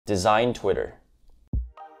Design Twitter.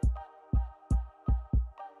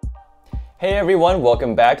 Hey everyone,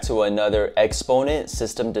 welcome back to another Exponent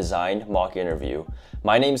System Design mock interview.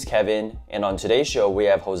 My name's Kevin, and on today's show we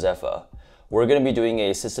have Josefa. We're going to be doing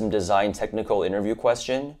a system design technical interview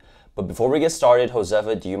question. But before we get started,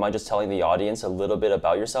 Josefa, do you mind just telling the audience a little bit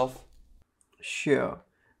about yourself? Sure.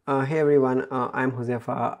 Hey everyone, I'm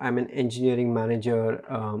Josefa. I'm an engineering manager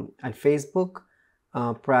at Facebook.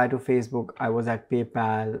 Prior to Facebook, I was at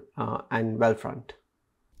PayPal and Wellfront.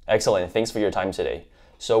 Excellent. Thanks for your time today.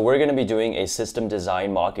 So we're going to be doing a system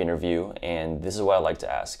design mock interview, and this is what I'd like to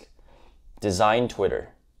ask. Design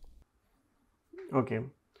Twitter. Okay.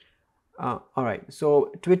 All right.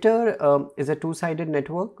 So Twitter is a two-sided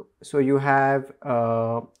network. So you have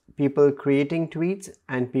people creating tweets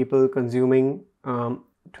and people consuming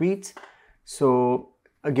tweets. So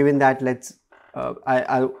given that,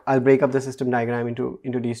 I'll break up the system diagram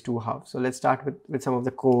into these two halves. So let's start with some of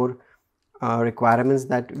the core requirements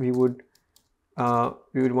that we would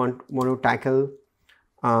want to tackle.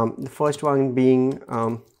 The first one being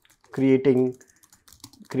creating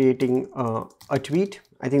a tweet.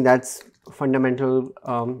 I think that's fundamental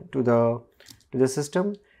to the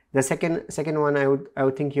system. The second one I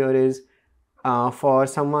would think here is for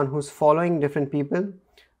someone who's following different people,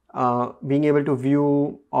 being able to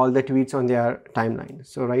view all the tweets on their timeline.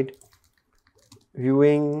 So right,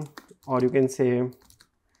 viewing, or you can say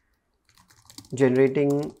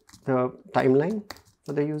generating the timeline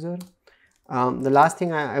for the user. The last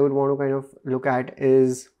thing I would want to kind of look at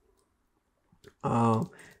is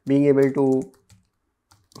being able to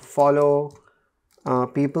follow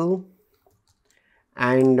people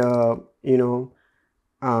and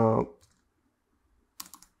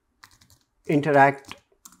interact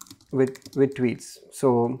with tweets.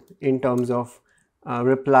 So in terms of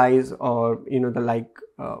replies or the like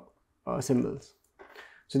symbols.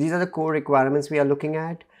 So these are the core requirements we are looking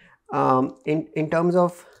at. In terms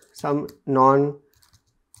of some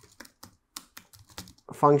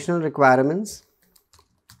non-functional requirements,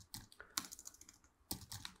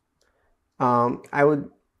 I would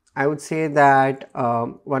say that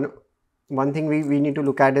one thing we need to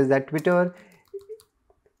look at is that Twitter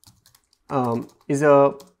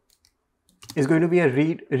is going to be a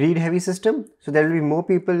read heavy system. So there will be more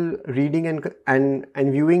people reading and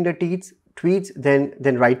viewing the tweets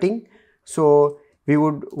than writing. So we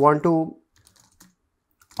would want to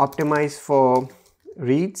optimize for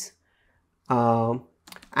reads,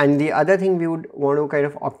 and the other thing we would want to kind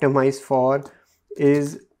of optimize for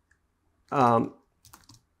is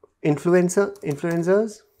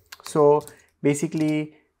influencers. So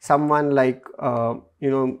basically someone like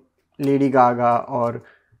Lady Gaga or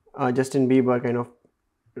Justin Bieber kind of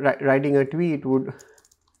writing a tweet would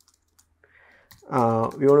we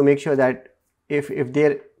want to make sure that if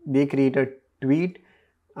they create a tweet,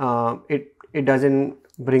 it doesn't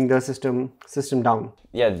bring the system down.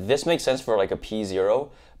 Yeah, this makes sense for like a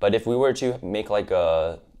P0, but if we were to make like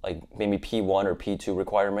maybe P1 or P2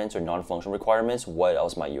 requirements or non-functional requirements, what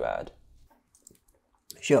else might you add?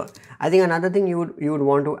 Sure. I think another thing you would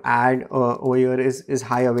want to add over here is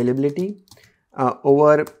high availability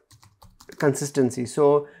over consistency.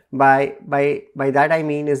 So by that I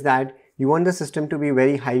mean is that you want the system to be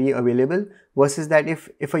very highly available, versus that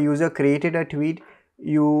if a user created a tweet,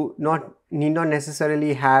 you need not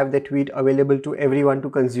necessarily have the tweet available to everyone to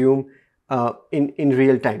consume in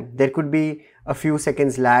real time. There could be a few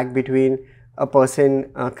seconds lag between a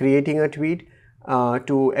person creating a tweet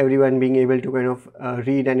to everyone being able to kind of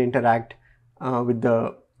read and interact with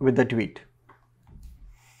the tweet.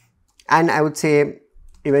 And I would say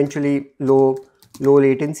eventually low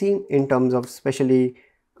latency in terms of especially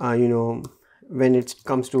when it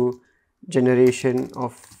comes to generation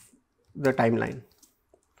of the timeline.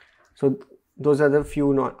 So those are the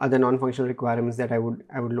few other non-functional requirements that I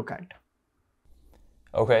would look at.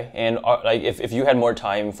 Okay, and like if you had more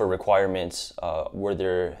time for requirements, were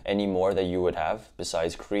there any more that you would have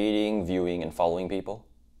besides creating, viewing, and following people?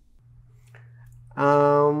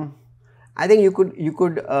 I think you could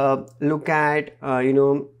look at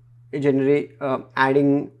generate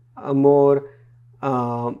adding more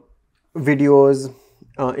videos,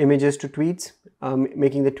 images to tweets,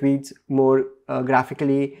 making the tweets more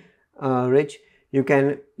graphically rich. You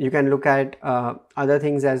can look at other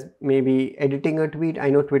things as maybe editing a tweet. I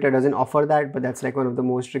know Twitter doesn't offer that, but that's like one of the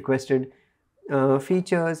most requested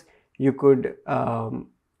features. You could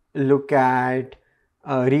look at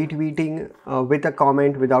retweeting with a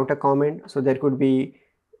comment, without a comment. So those could be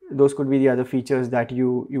the other features that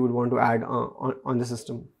you would want to add on the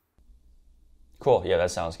system. Cool. Yeah, that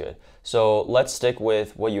sounds good. So let's stick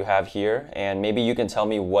with what you have here, and maybe you can tell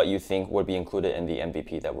me what you think would be included in the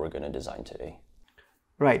MVP that we're going to design today.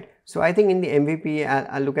 Right. So I think in the MVP,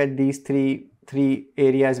 I'll look at these three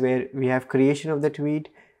areas where we have creation of the tweet,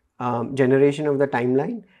 generation of the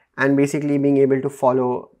timeline, and basically being able to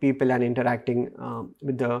follow people and interacting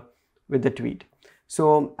with the tweet.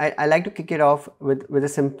 So I like to kick it off with a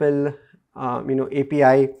simple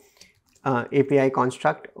API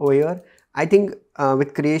construct over here. I think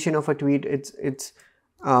with creation of a tweet, it's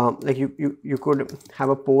like you could have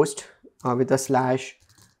a post with a slash,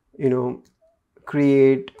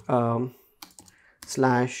 create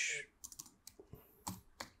slash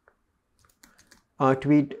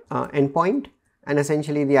tweet endpoint, and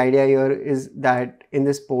essentially the idea here is that in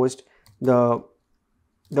this post the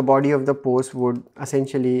body of the post would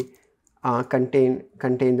essentially contain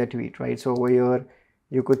the tweet, right? So over here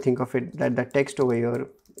you could think of it that the text over here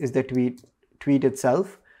is the tweet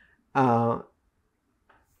itself,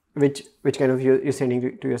 which kind of you're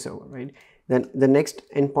sending to your server, right? Then the next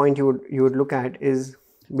endpoint you would look at is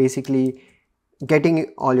basically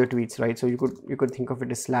getting all your tweets, right? So you could think of it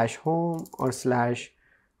as slash home or slash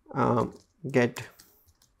get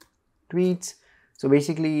tweets. So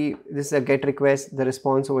basically this is a get request. The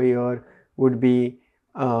response over here would be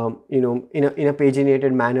in a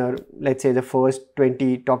paginated manner. Let's say the first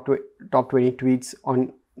 20 top 20 tweets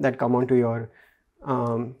on that come onto your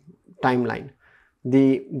timeline.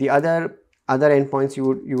 The other endpoints you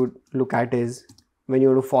would look at is when you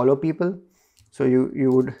want to follow people. So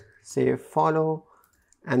you would say follow,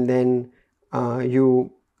 and then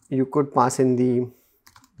you could pass in the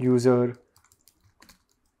user,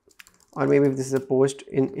 or maybe if this is a post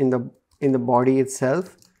in the body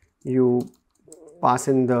itself, you pass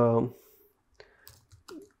in the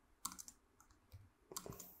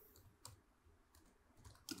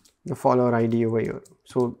follower ID over here.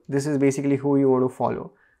 So this is basically who you want to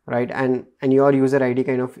follow, right? And your user ID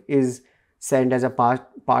kind of is sent as a part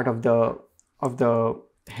of the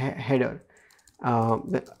header.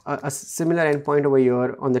 A similar endpoint over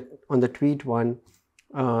here on the tweet one,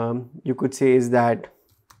 you could say is that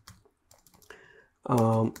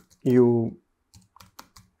you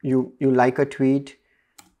like a tweet,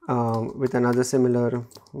 with another similar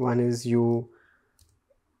one is you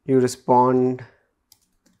respond,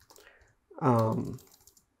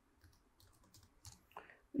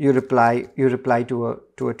 you reply to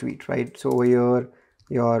a tweet, right? So over here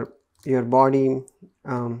your body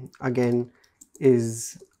again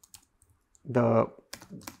is the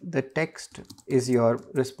text is your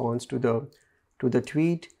response to the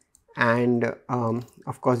tweet, and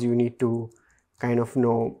of course you need to kind of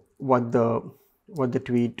know what the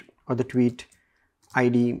tweet or the tweet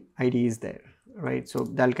ID is there, right? So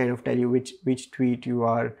that'll kind of tell you which tweet you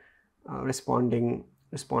are responding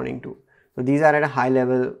to. So these are at a high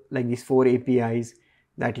level, like these 4 APIs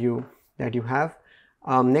that you have.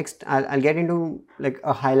 Next I'll get into like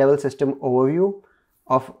a high level system overview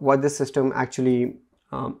of what this system actually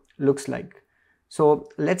looks like. So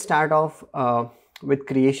let's start off with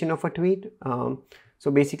creation of a tweet. So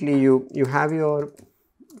basically you have your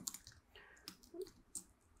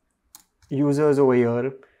users over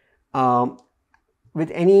here. With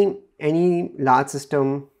any large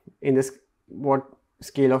system in this, what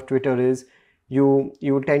scale of Twitter is, you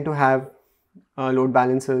tend to have load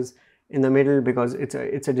balancers in the middle, because it's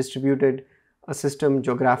a distributed system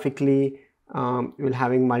geographically. You'll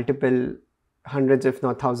having multiple hundreds if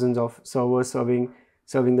not thousands of servers serving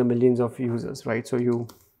the millions of users, right? So you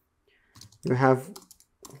have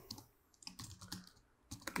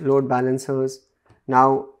load balancers.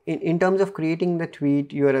 Now in terms of creating the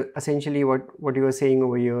tweet, you are essentially what you are saying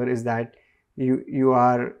over here is that you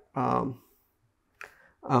are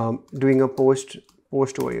doing a post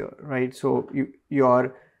over here, right? So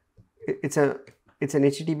it's an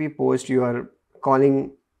HTTP post. You are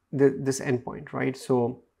calling this endpoint, right?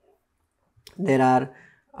 So there are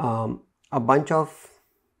a bunch of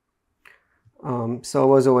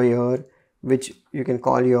servers over here which you can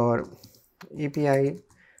call your API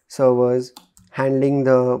servers handling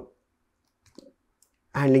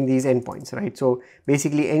these endpoints, right? So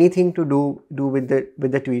basically anything to do with the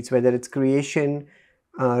tweets, whether it's creation,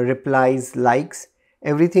 replies, likes,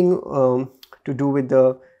 everything to do with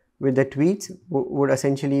the tweets would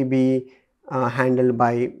essentially be handled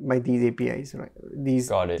by these APIs, right? These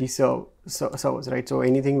servers, right? So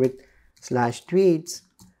anything with /tweets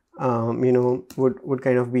would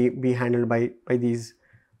kind of be handled by these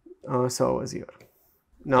servers here.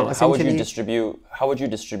 Now and how would you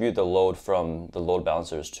distribute the load from the load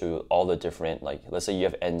balancers to all the different, like let's say you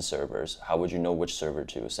have n servers, how would you know which server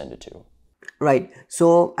to send it to? Right.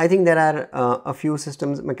 So I think there are a few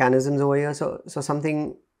systems mechanisms over here. So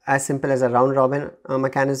something as simple as a round robin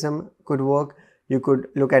mechanism could work. You could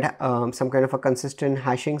look at some kind of a consistent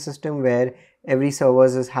hashing system where every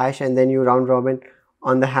servers is hash and then you round robin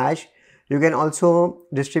on the hash. You can also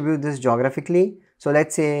distribute this geographically. So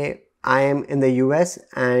let's say I am in the US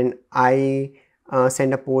and I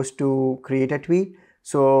send a post to create a tweet.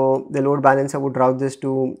 So the load balancer would route this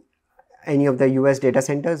to any of the US data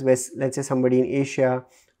centers, where let's say somebody in Asia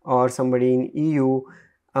or somebody in EU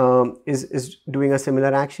is doing a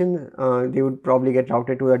similar action. They would probably get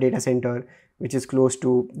routed to a data center which is close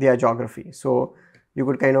to their geography. So you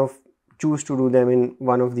could kind of choose to do them in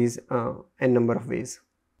one of these n number of ways.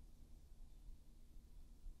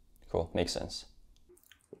 Cool, makes sense.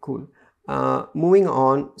 Cool. Moving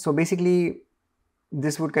on, so basically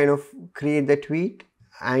this would kind of create the tweet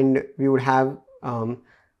and we would have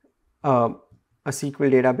a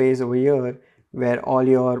SQL database over here where all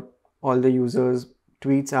the users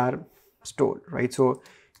tweets are stored, right? So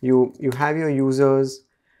you have your users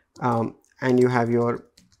and you have your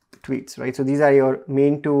tweets, right? So these are your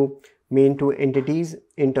main two entities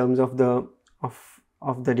in terms of the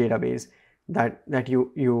database that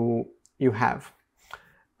you have.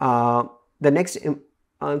 The next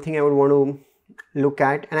thing I would want to look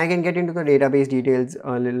at, and I can get into the database details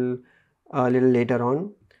a little later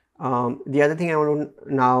on. The other thing I want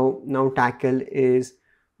to now tackle is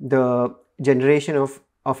the generation of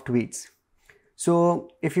tweets. So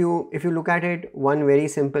if you look at it, one very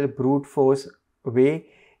simple brute force way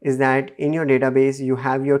is that in your database you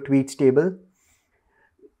have your tweets table.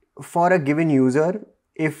 For a given user,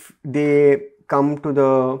 if they come to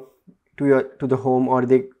the home or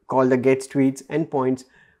they call the gets tweets endpoints,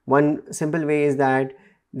 one simple way is that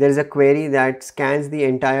there is a query that scans the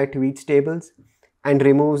entire tweets tables and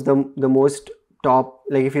removes the most top,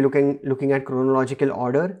 like if you're looking at chronological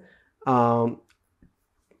order,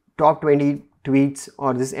 top 20 tweets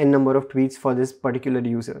or this n number of tweets for this particular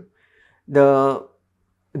user.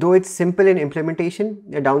 Though it's simple in implementation,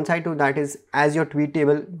 the downside to that is as your tweet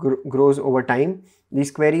table grows over time,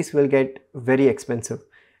 these queries will get very expensive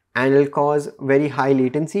and will cause very high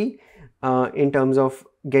latency in terms of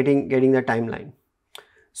getting the timeline.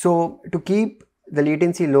 So to keep the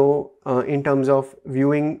latency low in terms of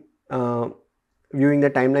viewing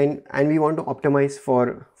the timeline, and we want to optimize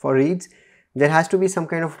for reads, there has to be some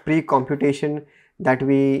kind of pre-computation that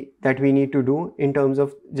we need to do in terms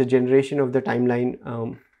of the generation of the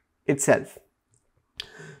timeline itself.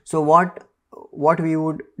 So what we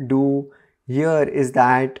would do here is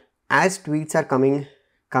that as tweets are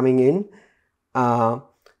coming in,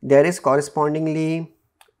 there is correspondingly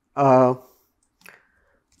a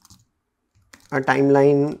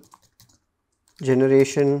timeline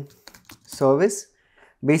generation service.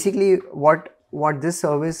 Basically what this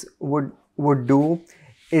service would do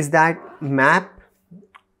is that map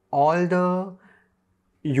all the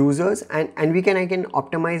users, and I can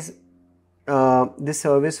optimize this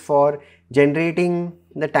service for generating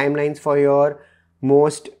the timelines for your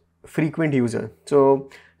most frequent user. So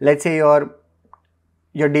let's say your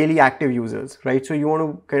daily active users, right? So you want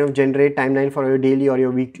to kind of generate timeline for your daily or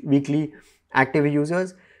your weekly active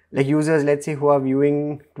users, like users, let's say, who are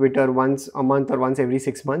viewing Twitter once a month or once every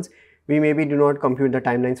 6 months. We maybe do not compute the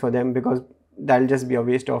timelines for them because that'll just be a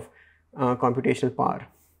waste of computational power.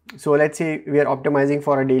 So let's say we are optimizing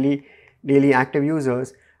for our daily active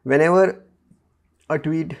users. Whenever a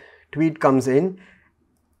tweet comes in,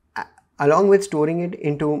 along with storing it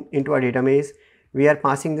into our database, we are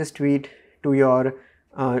passing this tweet to your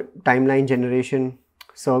timeline generation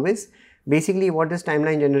service. Basically what this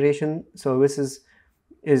timeline generation service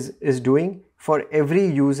is doing, for every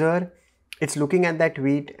user, it's looking at that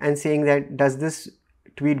tweet and saying that does this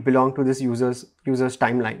tweet belong to this user's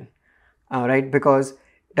timeline, right? Because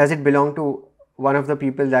does it belong to one of the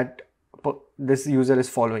people that this user is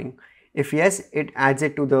following? If yes, it adds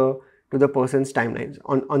it to the person's timelines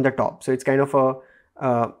on the top. So it's kind of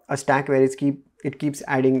a stack where it keeps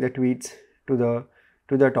adding the tweets to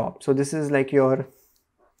the top. So this is like your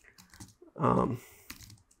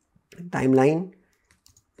timeline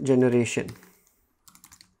generation.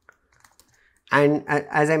 And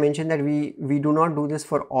as I mentioned that we do not do this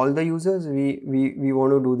for all the users. We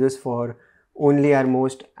want to do this for only our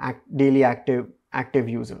most daily active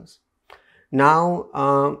users.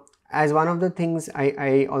 Now as one of the things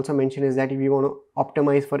I also mentioned is that if we want to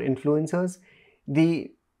optimize for influencers,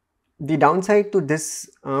 the downside to this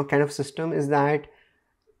kind of system is that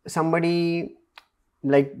somebody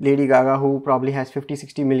like Lady Gaga, who probably has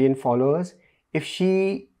 50-60 million followers, if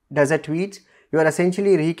she does a tweet, you are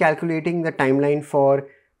essentially recalculating the timeline for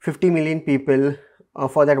 50 million people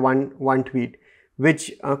for that one tweet,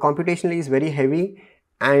 which computationally is very heavy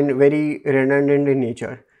and very redundant in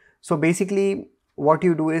nature. So basically what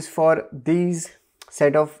you do is, for these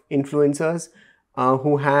set of influencers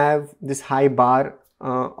who have this high bar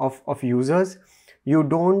of users, you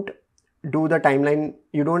don't do the timeline,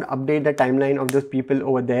 you don't update the timeline of those people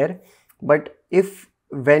over there. But if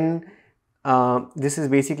when this is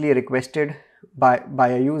basically requested by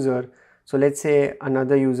a user, so let's say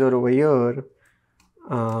another user over here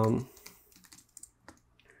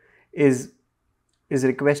is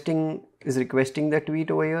requesting the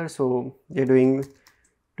tweet over here, so they're doing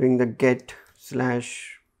the get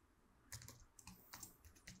slash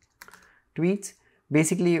tweets.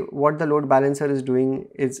 Basically what the load balancer is doing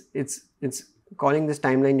is it's calling this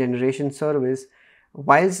timeline generation service.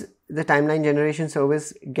 Whilst the timeline generation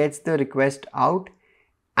service gets the request out,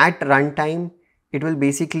 at runtime it will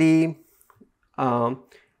basically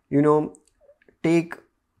take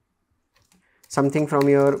something from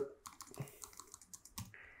your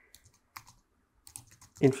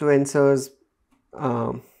influencers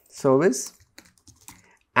service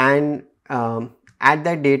and add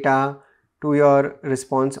that data to your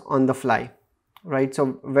response on the fly, right? So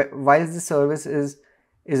while the service is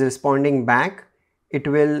responding back, it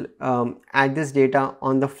will add this data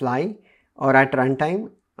on the fly or at runtime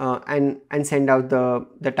and send out the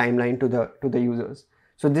timeline to the users.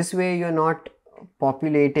 So this way you're not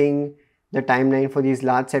populating the timeline for these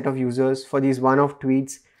large set of users for these one-off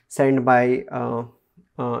tweets sent by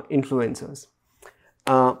influencers.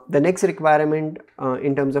 The next requirement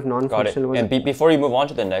in terms of non-functional. And before you move on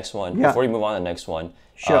to the next one,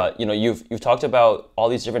 Sure. You've talked about all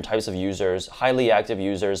these different types of users, highly active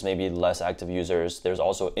users, maybe less active users. There's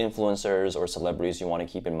also influencers or celebrities you want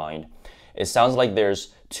to keep in mind. It sounds like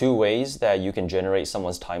there's two ways that you can generate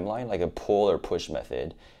someone's timeline, like a pull or push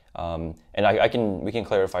method. And we can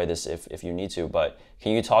clarify this if you need to, but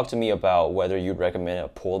can you talk to me about whether you'd recommend a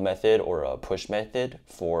pull method or a push method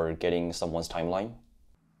for getting someone's timeline?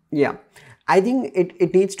 Yeah, I think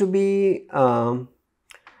it needs to be an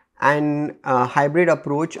hybrid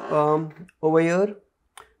approach over here.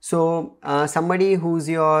 So somebody who's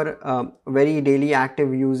your very daily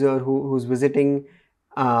active user who's visiting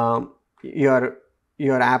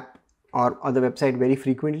your app or the website very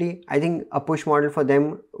frequently, I think a push model for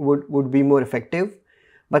them would be more effective.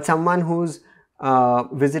 But someone who's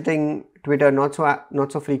visiting Twitter not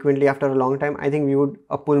so frequently after a long time, I think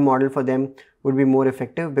a pull model for them would be more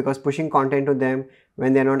effective, because pushing content to them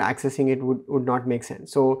when they're not accessing it would not make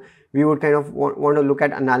sense. So we would kind of want to look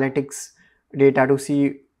at analytics data to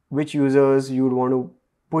see which users you would want to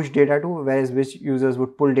push data to, whereas which users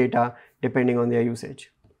would pull data depending on their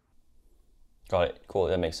usage. Got it. Cool.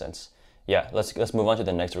 That makes sense. Yeah, let's move on to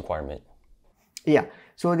the next requirement. Yeah,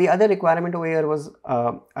 so the other requirement over here was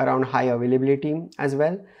around high availability as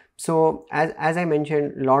well. So as I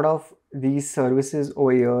mentioned, a lot of these services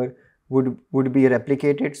over here would be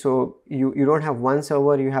replicated. So you don't have one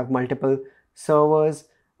server, you have multiple servers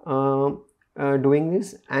doing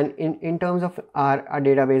this. And in terms of our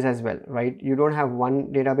database as well, right? You don't have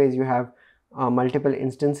one database, you have multiple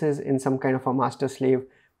instances in some kind of a master slave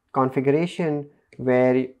configuration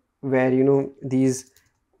where these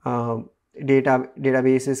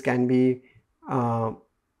databases can be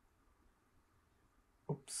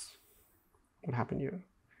oops, what happened here?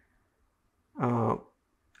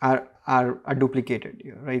 Are duplicated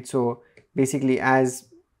here, right? So basically, as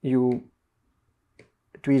you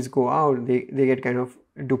tweets go out, they get kind of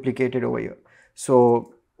duplicated over here.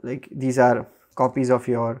 So like these are copies of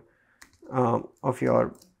your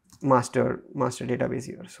master database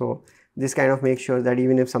here. So this kind of makes sure that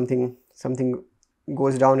even if something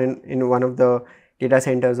goes down in one of the data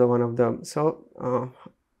centers or one of the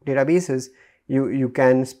databases, you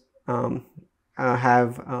can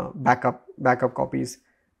have backup copies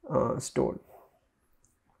stored.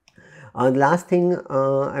 The last thing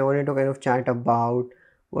I wanted to kind of chat about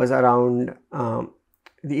was around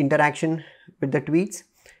the interaction with the tweets.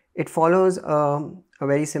 It follows a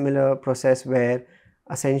very similar process where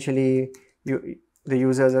essentially the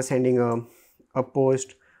users are sending a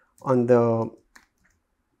post on the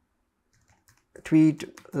tweet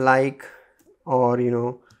like, or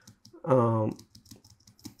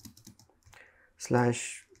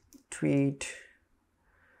slash tweet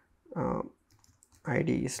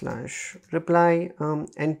id slash reply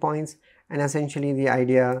endpoints, and essentially the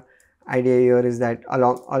idea here is that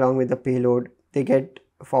along with the payload, they get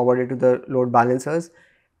forwarded to the load balancers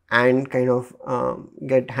and kind of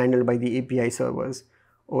get handled by the API servers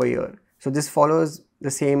over here. So this follows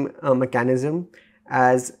the same mechanism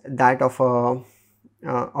as that of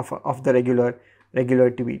of the regular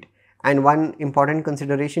tweet. And one important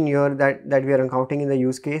consideration here that we are encountering in the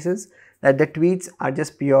use case is that the tweets are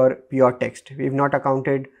just pure text. We've not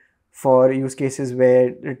accounted for use cases where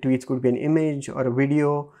the tweets could be an image or a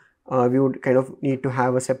video. We would kind of need to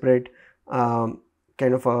have a separate kind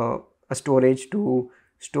of a storage to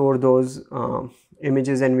store those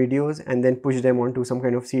images and videos and then push them onto some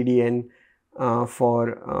kind of CDN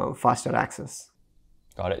for faster access.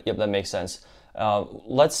 Got it. Yep, that makes sense.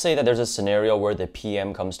 Let's say that there's a scenario where the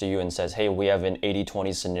PM comes to you and says, hey, we have an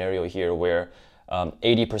 80-20 scenario here where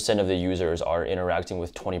 80% of the users are interacting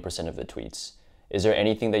with 20% of the tweets. Is there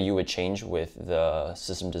anything that you would change with the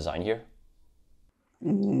system design here?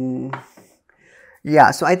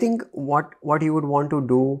 Yeah, so I think what you would want to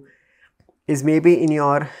do is maybe in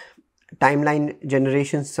your timeline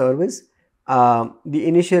generation service, the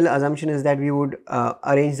initial assumption is that we would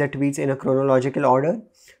arrange the tweets in a chronological order.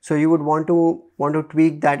 So you would want to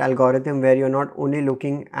tweak that algorithm where you're not only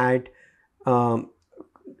looking at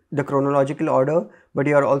the chronological order, but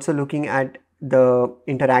you are also looking at the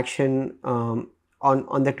interaction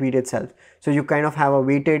on the tweet itself. So you kind of have a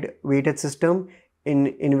weighted system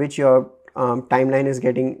in which your timeline is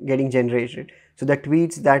getting generated. So the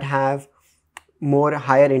tweets that have more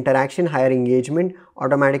higher interaction, higher engagement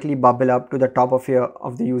automatically bubble up to the top of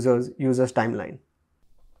the user's timeline.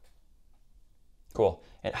 Cool.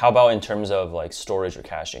 And how about in terms of like storage or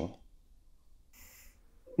caching?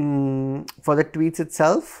 For the tweets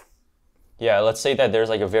itself? Yeah, let's say that there's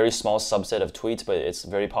like a very small subset of tweets, but it's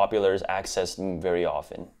very popular, it's accessed very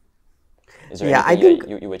often. Is there anything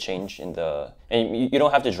that you would change in the, and you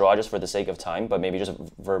don't have to draw just for the sake of time, but maybe just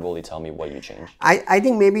verbally tell me what you changed. I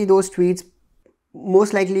think maybe those tweets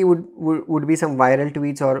most likely would be some viral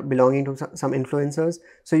tweets or belonging to some influencers.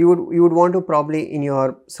 So you would want to probably in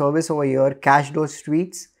your service over here cache those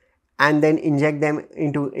tweets and then inject them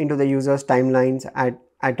into the user's timelines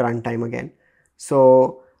at runtime again.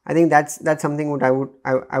 So I think that's something what I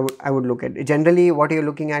would look at. Generally, what you're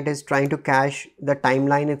looking at is trying to cache the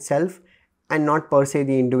timeline itself and not per se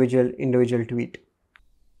the individual tweet.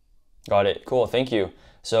 Got it. Cool. Thank you.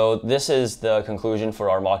 So this is the conclusion for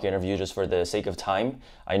our mock interview just for the sake of time.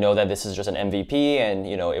 I know that this is just an MVP and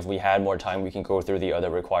if we had more time, we can go through the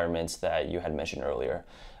other requirements that you had mentioned earlier.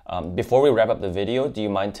 Before we wrap up the video, do you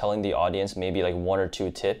mind telling the audience maybe like 1 or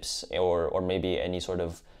 2 tips or maybe any sort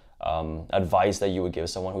of advice that you would give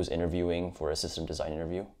someone who's interviewing for a system design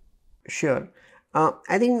interview? Sure.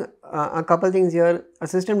 I think a couple things here. A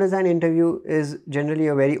system design interview is generally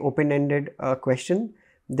a very open-ended question.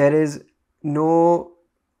 There is no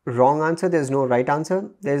wrong answer, there's no right answer.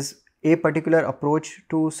 There's a particular approach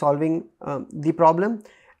to solving the problem.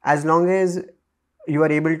 As long as you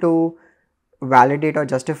are able to validate or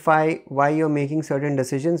justify why you're making certain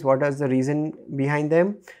decisions, what is the reason behind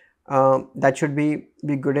them, that should be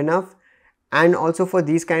good enough. And also for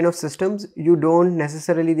these kind of systems, you don't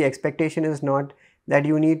necessarily, the expectation is not that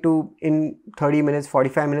you need to in 30 minutes,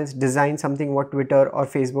 45 minutes design something what Twitter or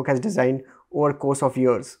Facebook has designed over course of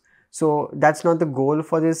years. So that's not the goal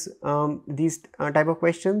for these type of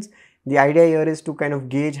questions. The idea here is to kind of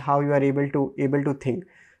gauge how you are able to think.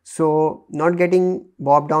 So not getting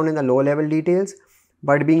bogged down in the low level details,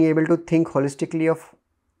 but being able to think holistically of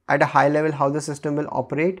at a high level how the system will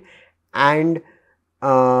operate and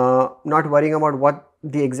not worrying about what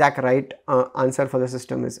the exact right answer for the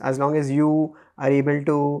system is. As long as you are able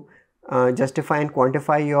to justify and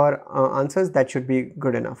quantify your answers, that should be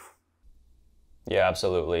good enough. Yeah,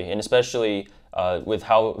 absolutely. And especially with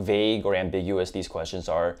how vague or ambiguous these questions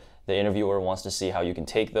are, the interviewer wants to see how you can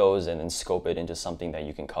take those and then scope it into something that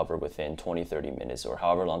you can cover within 20-30 minutes or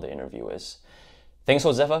however long the interview is. Thanks,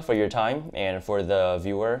 Josefa, for your time, and for the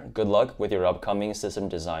viewer, good luck with your upcoming system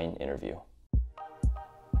design interview.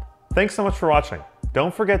 Thanks so much for watching.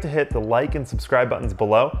 Don't forget to hit the like and subscribe buttons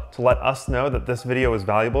below to let us know that this video is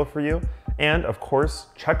valuable for you. And of course,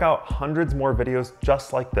 check out hundreds more videos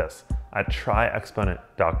just like this at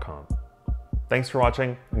tryexponent.com. Thanks for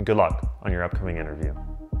watching and good luck on your upcoming interview.